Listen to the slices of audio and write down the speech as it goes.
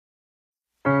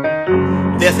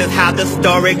This is how the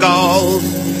story goes.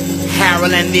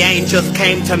 Harold and the angels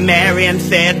came to Mary and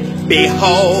said,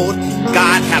 behold,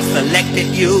 God has selected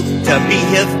you to be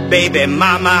his baby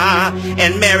mama.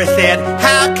 And Mary said,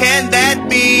 how can that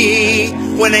be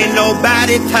when ain't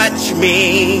nobody touch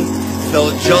me? So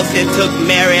Joseph took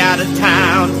Mary out of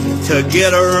town to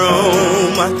get a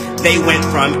room. They went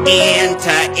from end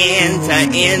to end to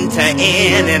end to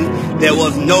end, and there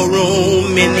was no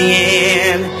room in the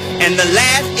end. And the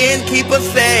last innkeeper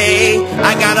say,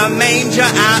 I got a manger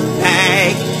out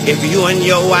back. If you and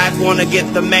your wife want to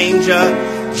get the manger.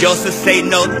 Joseph say,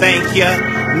 no thank you.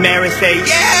 Mary say,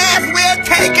 yes, we'll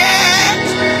take it.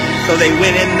 So they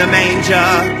went in the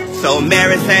manger. So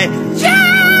Mary say,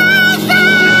 Joseph,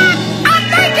 I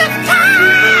think it's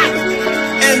time.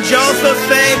 And Joseph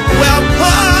say, well,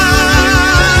 push.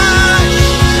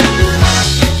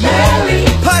 Mary,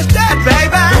 push that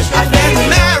baby. I said,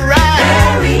 Mary.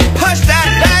 Push that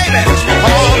baby,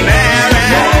 oh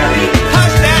Mary.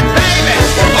 Push that baby,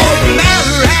 oh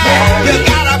Mary. You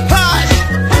gotta push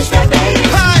that baby.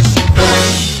 Push.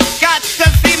 Got to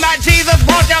see my Jesus,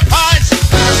 won't you push?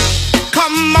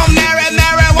 Come on, Mary,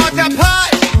 Mary, won't you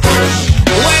push?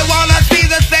 We wanna see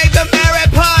the Savior, Mary,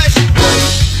 push.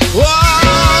 Whoa,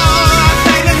 I'm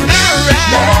saying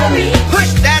Mary.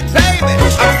 Push that baby,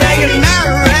 I'm saying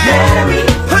Mary.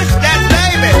 Push that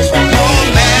baby, oh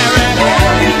Mary.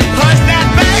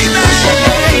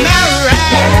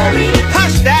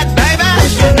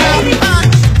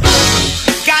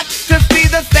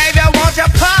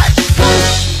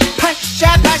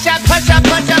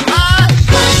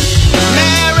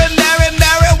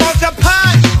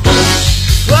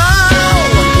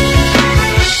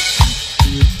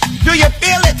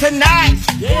 Tonight,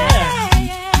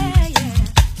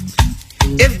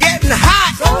 it's getting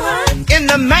hot in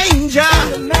the manger.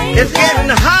 It's getting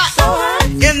hot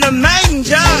in the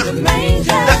manger.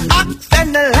 The ox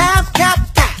and the lamb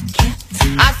kept that.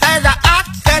 I say the ox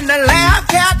and the lamb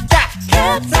kept that.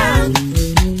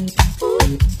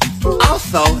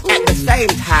 Also, at the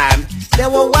same time, there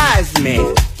were wise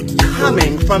men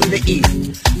coming from the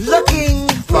east, looking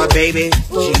for baby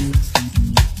Jesus.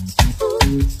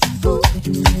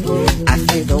 I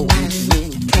say the wise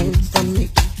men came from the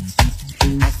east.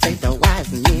 I say the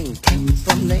wise men came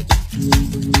from the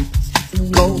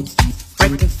east. Gold,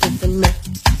 frankincense, and myrrh.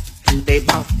 They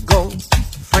bought gold,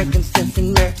 frankincense,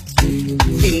 and myrrh.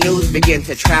 See, news began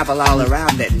to travel all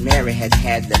around that Mary had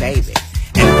had the baby,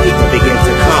 and people began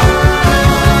to come.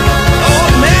 Oh,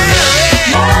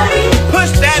 Mary,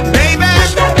 push that baby.